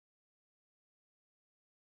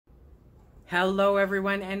Hello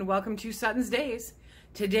everyone and welcome to SuttonsDaze.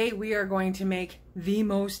 Today we are going to make the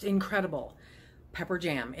most incredible pepper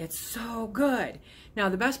jam. It's so good. Now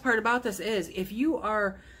the best part about this is if you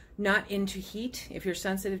are not into heat, if you're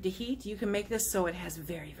sensitive to heat, you can make this so it has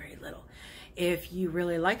very, very little. If you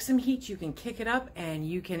really like some heat, you can kick it up and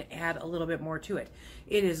you can add a little bit more to it.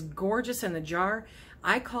 It is gorgeous in the jar.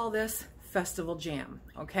 I call this festival jam,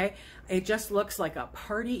 okay? It just looks like a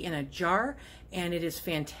party in a jar, and it is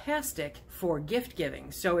fantastic for gift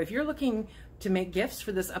giving. So if you're looking to make gifts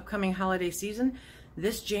for this upcoming holiday season,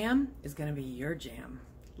 this jam is gonna be your jam.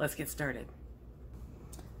 Let's get started.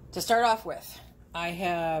 To start off with, I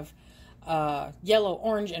have yellow,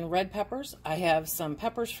 orange, and red peppers. I have some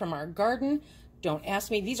peppers from our garden. Don't ask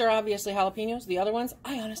me. These are obviously jalapenos. The other ones,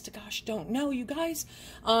 I honest to gosh don't know, you guys.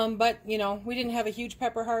 But, you know, we didn't have a huge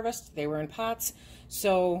pepper harvest. They were in pots.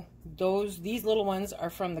 So these little ones are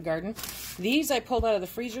from the garden. These I pulled out of the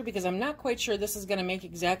freezer because I'm not quite sure this is going to make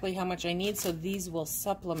exactly how much I need. So these will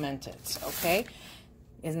supplement it, okay?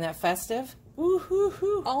 Isn't that festive?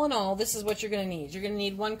 Woo-hoo-hoo. All in all, this is what you're going to need. You're going to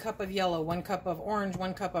need 1 cup of yellow, 1 cup of orange,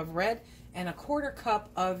 1 cup of red, and 1/4 cup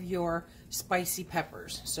of your spicy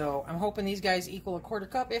peppers. So I'm hoping these guys equal 1/4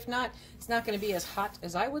 cup. If not, it's not going to be as hot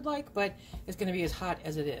as I would like, but it's going to be as hot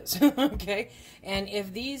as it is. Okay? And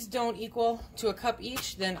if these don't equal to 1 cup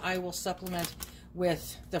each, then I will supplement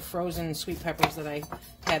with the frozen sweet peppers that I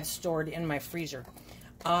had stored in my freezer.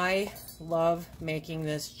 I love making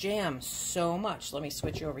this jam so much. Let me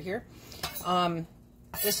switch you over here.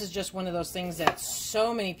 This is just one of those things that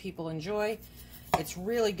so many people enjoy. It's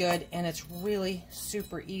really good and it's really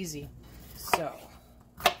super easy. So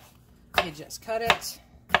you just cut it.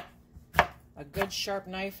 A good sharp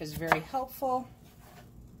knife is very helpful.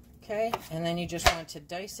 Okay, and then you just want to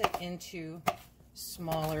dice it into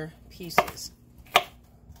smaller pieces.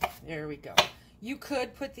 There we go. You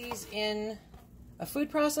could put these in a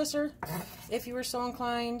food processor if you were so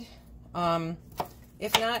inclined.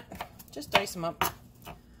 If not, just dice them up.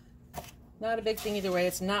 Not a big thing either way.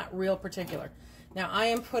 It's not real particular. Now I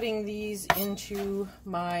am putting these into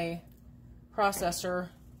my processor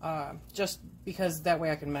just because that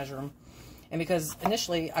way I can measure them. And because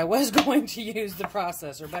initially I was going to use the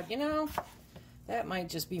processor, but you know, that might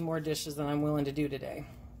just be more dishes than I'm willing to do today.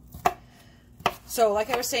 So like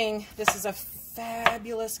I was saying, this is a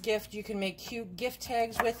fabulous gift. You can make cute gift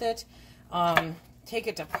tags with it. Take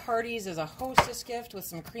it to parties as a hostess gift with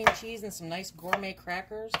some cream cheese and some nice gourmet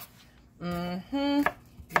crackers.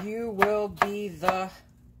 You will be the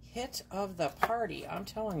hit of the party, I'm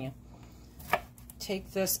telling you.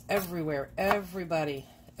 Take this everywhere. Everybody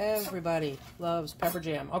loves pepper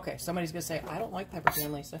jam. Okay, somebody's gonna say, I don't like pepper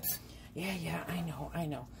jam, Lisa. Yeah, I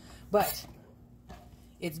know. But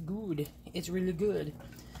it's good. It's really good.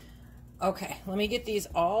 Okay, let me get these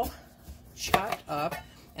all chopped up.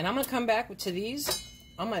 And I'm going to come back to these.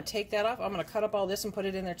 I'm going to take that off. I'm going to cut up all this and put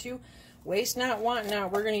it in there too. Waste not, want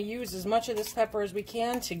not. We're going to use as much of this pepper as we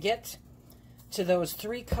can to get to those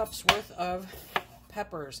 3 cups worth of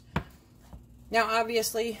peppers. Now,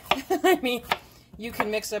 obviously, I mean, you can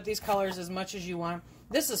mix up these colors as much as you want.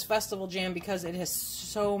 This is festival jam because it has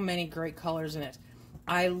so many great colors in it.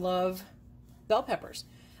 I love bell peppers.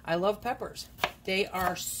 I love peppers. They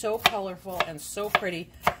are so colorful and so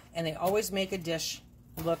pretty, and they always make a dish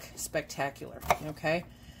look spectacular. Okay,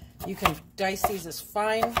 you can dice these as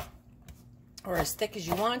fine or as thick as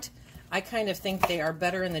you want. I kind of think they are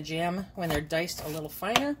better in the jam when they're diced a little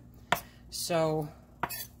finer. So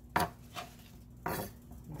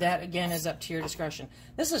that again is up to your discretion.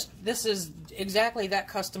 This is exactly that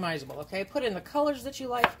customizable. Okay, put in the colors that you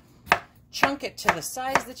like, chunk it to the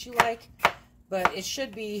size that you like, but it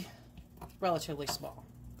should be relatively small.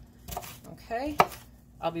 Okay,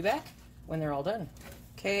 I'll be back when they're all done.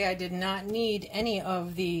 Okay, I did not need any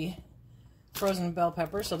of the frozen bell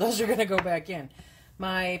peppers, so those are going to go back in.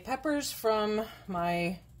 My peppers from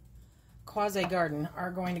my quasi garden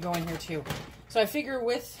are going to go in here too. So I figure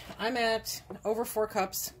I'm at over 4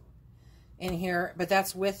 cups in here, but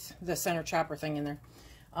that's with the center chopper thing in there.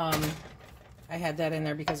 I had that in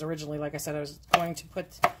there because originally, like I said, I was going to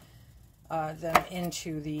put them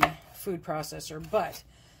into the food processor, but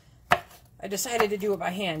I decided to do it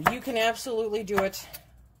by hand. You can absolutely do it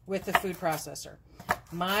with the food processor.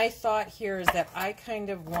 My thought here is that I kind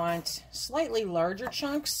of want slightly larger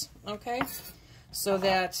chunks, okay, so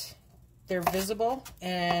that they're visible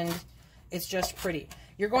and it's just pretty.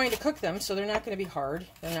 You're going to cook them, so they're not going to be hard.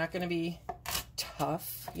 They're not going to be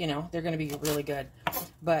tough, you know, they're going to be really good.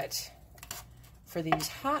 But for these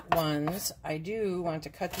hot ones, I do want to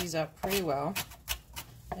cut these up pretty well.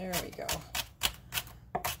 There we go.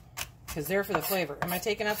 because they're for the flavor. Am I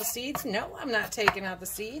taking out the seeds? No, I'm not taking out the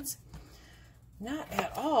seeds. Not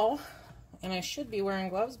at all. And I should be wearing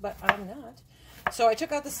gloves, but I'm not. So I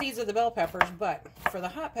took out the seeds of the bell peppers, but for the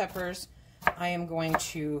hot peppers, I am going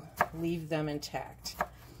to leave them intact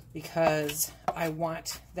because I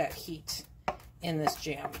want that heat in this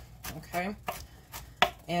jam, okay?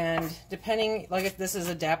 And depending, like if this is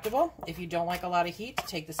adaptable, if you don't like a lot of heat,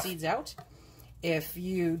 take the seeds out. If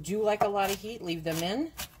you do like a lot of heat, leave them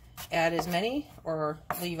in. Add as many or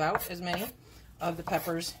leave out as many of the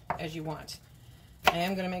peppers as you want. I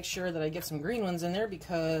am going to make sure that I get some green ones in there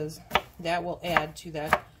because that will add to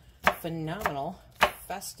that phenomenal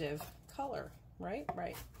festive color, right?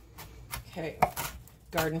 Right. Okay.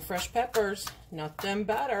 Garden fresh peppers, nothing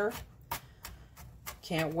better.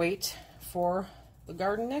 Can't wait for the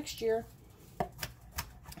garden next year.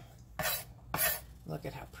 Look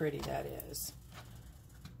at how pretty that is.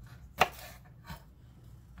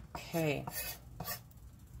 Okay.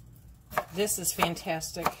 This is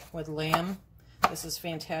fantastic with lamb. This is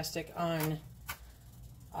fantastic on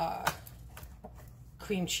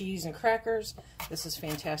cream cheese and crackers. This is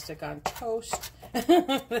fantastic on toast.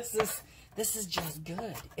 This is just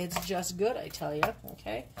good. It's just good, I tell you.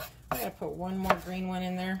 Okay, I'm gonna put one more green one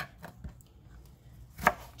in there,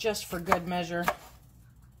 just for good measure.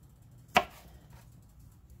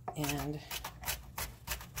 And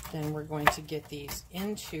then we're going to get these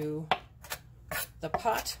into the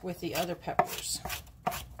pot with the other peppers.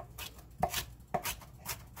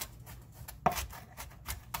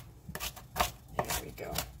 There we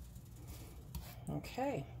go.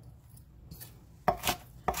 Okay.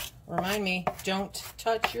 Remind me, don't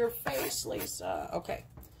touch your face, Lisa. Okay,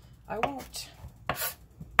 I won't.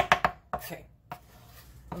 Okay,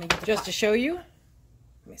 let me get just to show you.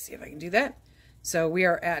 Let me see if I can do that. So we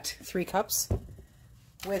are at 3 cups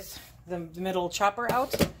with the middle chopper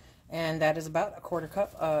out, and that is about a 1/4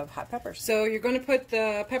 cup of hot peppers. So you're going to put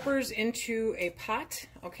the peppers into a pot,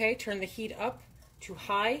 okay? Turn the heat up to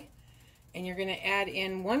high, and you're going to add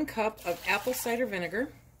in 1 cup of apple cider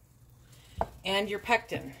vinegar and your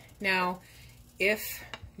pectin. Now, if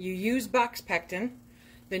you use box pectin,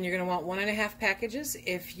 then you're going to want 1.5 packages.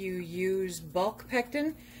 If you use bulk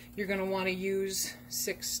pectin, you're going to want to use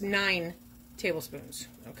 9 tablespoons,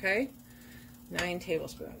 okay? 9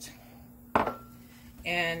 tablespoons.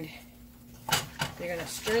 And you're going to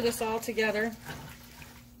stir this all together,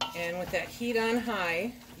 and with that heat on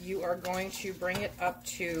high, you are going to bring it up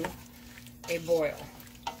to a boil.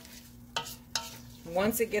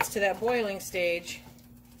 Once it gets to that boiling stage,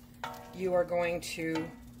 you are going to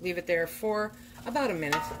leave it there for about a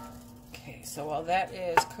minute. Okay, so while that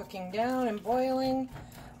is cooking down and boiling,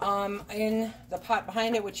 in the pot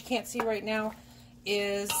behind it, which you can't see right now,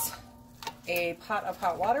 is a pot of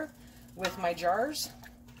hot water with my jars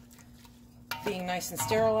being nice and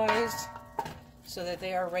sterilized so that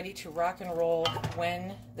they are ready to rock and roll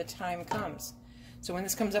when the time comes. So when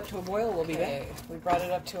this comes up to a boil, we'll be back. We brought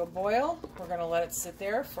it up to a boil. We're going to let it sit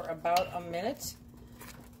there for about a minute.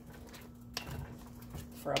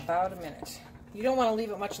 You don't want to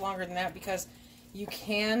leave it much longer than that because you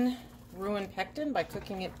can ruin pectin by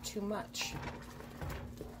cooking it too much.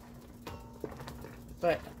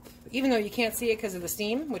 But even though you can't see it because of the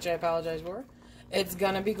steam, which I apologize for, it's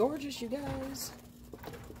going to be gorgeous, you guys.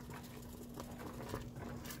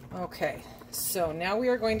 Okay, so now we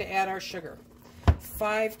are going to add our sugar.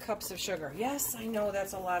 5 cups of sugar. Yes, I know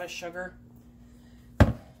that's a lot of sugar.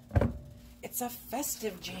 It's a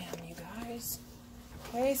festive jam, you guys.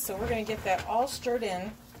 Okay, so we're going to get that all stirred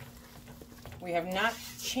in. We have not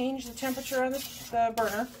changed the temperature on the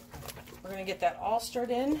burner. We're going to get that all stirred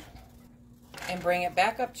in and bring it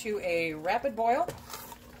back up to a rapid boil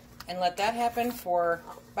and let that happen for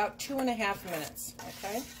about 2.5 minutes,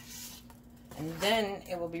 okay? And then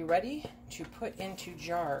it will be ready to put into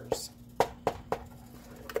jars.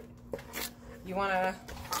 You want to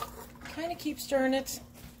kind of keep stirring it.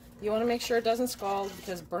 You want to make sure it doesn't scald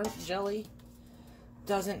because burnt jelly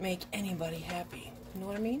doesn't make anybody happy. You know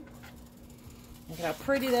what I mean? Look at how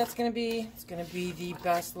pretty that's going to be. It's going to be the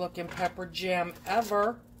best looking pepper jam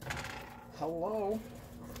ever. Hello.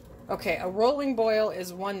 Okay, a rolling boil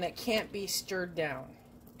is one that can't be stirred down.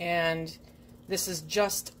 And this is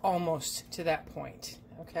just almost to that point.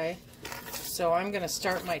 Okay? So I'm going to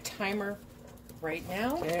start my timer right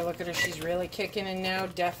now. Okay, look at her. She's really kicking in now.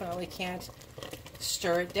 Definitely can't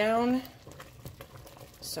stir it down.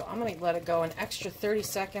 So I'm going to let it go an extra 30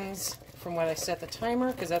 seconds from what I set the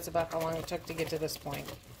timer, because that's about how long it took to get to this point.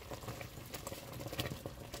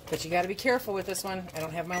 But you got to be careful with this one. I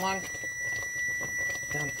don't have my long...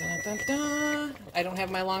 Dun, dun, dun, dun. I don't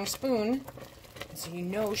have my long spoon, So you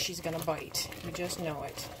know she's going to bite. You just know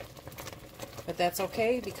it. But that's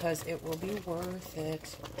okay because it will be worth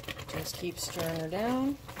it. Just keep stirring her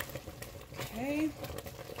down. Okay.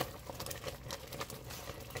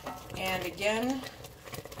 And again,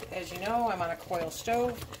 as you know, I'm on a coil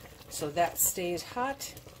stove, so that stays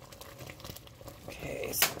hot.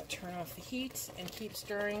 Okay, so I'm going to turn off the heat and keep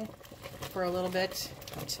stirring for a little bit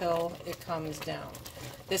until it comes down.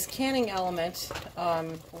 This canning element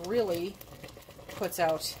really puts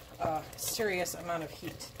out a serious amount of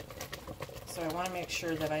heat. So I want to make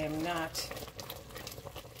sure that I am not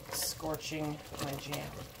scorching my jam.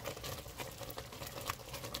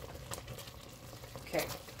 Okay,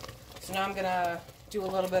 so now I'm going to do a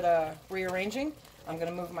little bit of rearranging. I'm going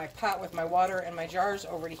to move my pot with my water and my jars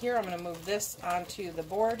over to here. I'm going to move this onto the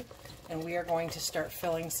board, and we are going to start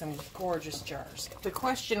filling some gorgeous jars. The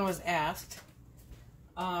question was asked,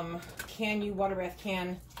 can you water bath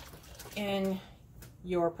can in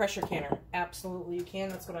your pressure canner? Absolutely you can.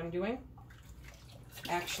 That's what I'm doing.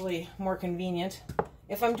 Actually, more convenient.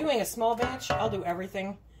 If I'm doing a small batch, I'll do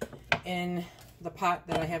everything in the pot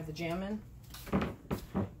that I have the jam in.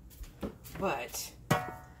 But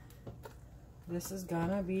this is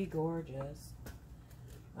gonna be gorgeous.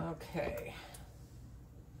 Okay.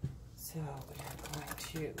 So we are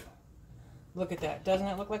going to look at that. Doesn't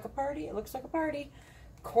it look like a party? It looks like a party.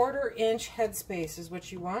 1/4 inch headspace is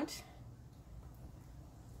what you want.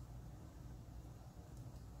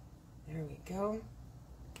 There we go.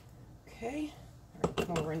 Okay.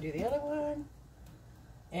 Come over and do the other one.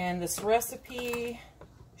 And this recipe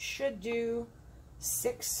should do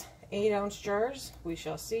 6 8-ounce jars. We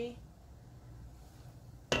shall see.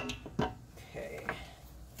 Okay.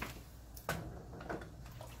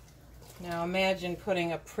 Now imagine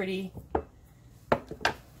putting a pretty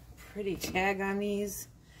tag on these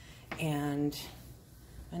and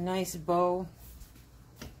a nice bow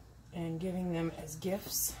and giving them as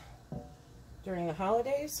gifts during the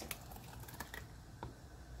holidays.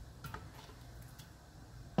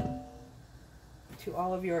 To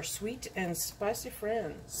all of your sweet and spicy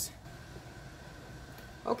friends.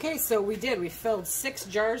 Okay, so we filled 6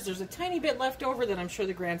 jars. There's a tiny bit left over that I'm sure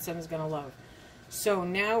the grandson is going to love. So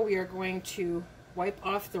now we are going to wipe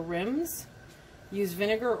off the rims. Use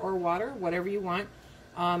vinegar or water, whatever you want.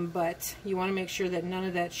 But you want to make sure that none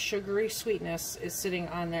of that sugary sweetness is sitting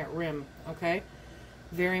on that rim, okay?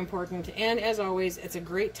 Very important. And as always, it's a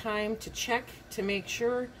great time to check to make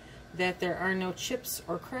sure that there are no chips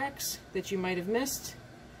or cracks that you might have missed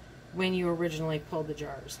when you originally pulled the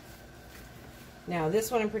jars. Now this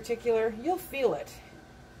one in particular, you'll feel it.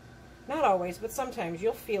 Not always, but sometimes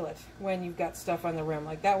you'll feel it when you've got stuff on the rim.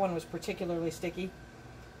 Like that one was particularly sticky.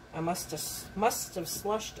 I must have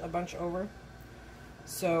slushed a bunch over.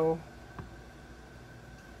 So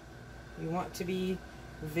you want to be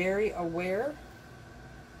very aware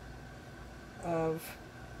of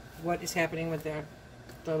what is happening with the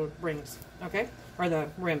rings, okay? Or the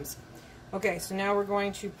rims. Okay, so now we're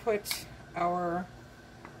going to put our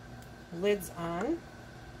lids on.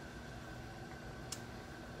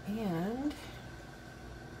 And,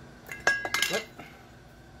 whoop,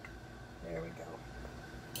 there we go.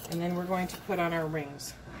 And then we're going to put on our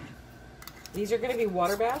rings. These are going to be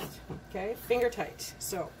water bathed, okay? Finger tight.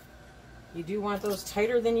 So, you do want those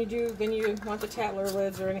tighter than you want the Tatler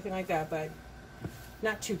lids or anything like that, but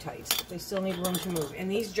not too tight. They still need room to move. And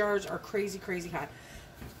these jars are crazy, crazy hot.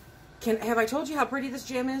 Have I told you how pretty this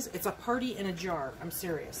jam is? It's a party in a jar. I'm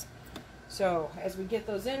serious. So as we get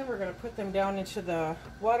those in, we're going to put them down into the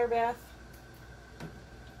water bath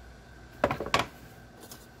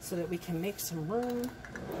so that we can make some room.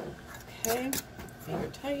 Okay, finger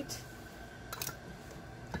tight.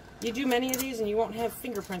 You do many of these and you won't have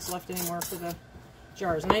fingerprints left anymore for the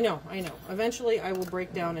jars. And I know. Eventually I will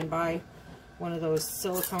break down and buy one of those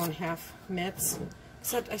silicone half mitts.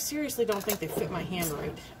 Except I seriously don't think they fit my hand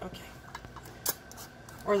right. Okay.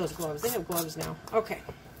 Or those gloves. They have gloves now. Okay,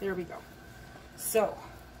 there we go. So,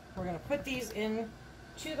 we're going to put these in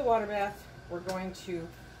to the water bath. We're going to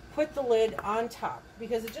put the lid on top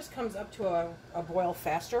because it just comes up to a boil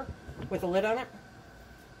faster with a lid on it.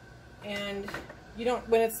 And you don't,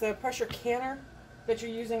 when it's the pressure canner that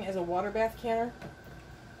you're using as a water bath canner,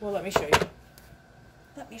 well, let me show you.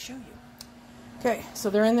 Let me show you. Okay, so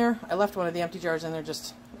they're in there. I left one of the empty jars in there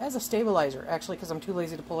just as a stabilizer, actually, because I'm too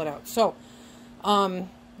lazy to pull it out. So,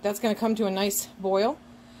 that's going to come to a nice boil.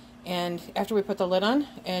 And after we put the lid on,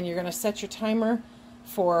 and you're going to set your timer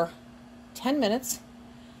for 10 minutes.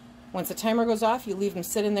 Once the timer goes off, you leave them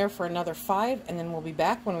sit in there for another 5, and then we'll be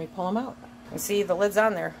back when we pull them out. And see, the lid's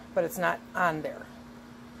on there, but it's not on there.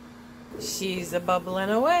 She's a bubbling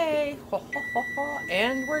away. Ho, ho, ho, ho.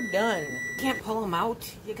 And we're done. Can't pull them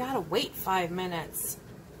out. You gotta wait 5 minutes.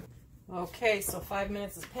 Okay, so 5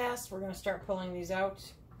 minutes has passed. We're gonna start pulling these out.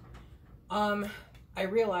 I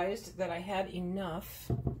realized that I had enough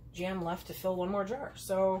jam left to fill one more jar.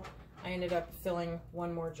 So I ended up filling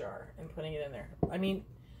one more jar and putting it in there. I mean,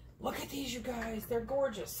 look at these, you guys. They're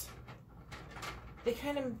gorgeous. They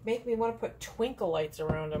kind of make me want to put twinkle lights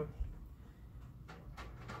around them.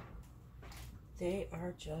 They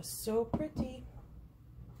are just so pretty.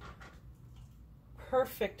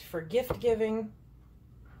 Perfect for gift giving,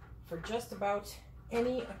 for just about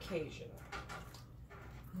any occasion.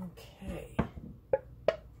 Okay.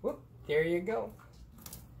 Whoop, there you go.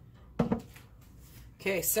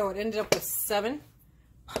 Okay, so it ended up with 7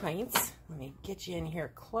 pints. Let me get you in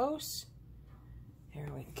here close. There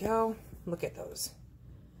we go. Look at those.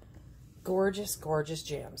 Gorgeous, gorgeous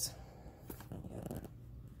jams.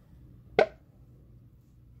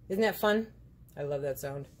 Isn't that fun? I love that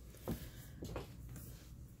sound.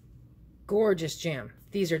 Gorgeous jam.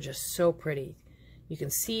 These are just so pretty. You can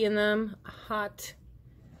see in them, hot.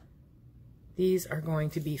 These are going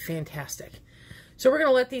to be fantastic. So we're going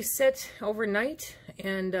to let these sit overnight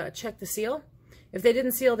and check the seal. If they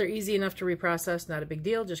didn't seal, they're easy enough to reprocess. Not a big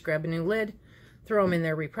deal. Just grab a new lid, throw them in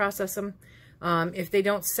there, reprocess them. If they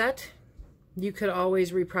don't set, you could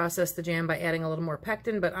always reprocess the jam by adding a little more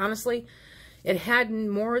pectin. But honestly, it had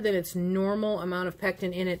more than its normal amount of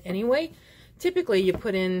pectin in it anyway. Typically, you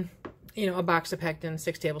put in, you know, a box of pectin,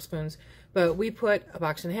 6 tablespoons. But we put a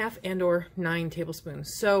box and a half and or 9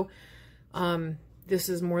 tablespoons. So this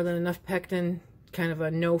is more than enough pectin. Kind of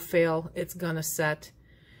a no-fail. It's gonna set,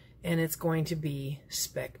 and it's going to be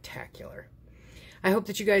spectacular. I hope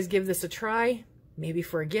that you guys give this a try, maybe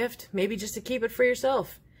for a gift, maybe just to keep it for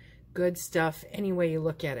yourself. Good stuff any way you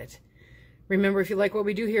look at it. Remember, if you like what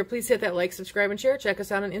we do here, please hit that like, subscribe, and share. Check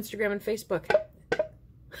us out on Instagram and Facebook.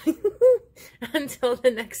 Until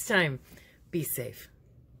the next time, be safe.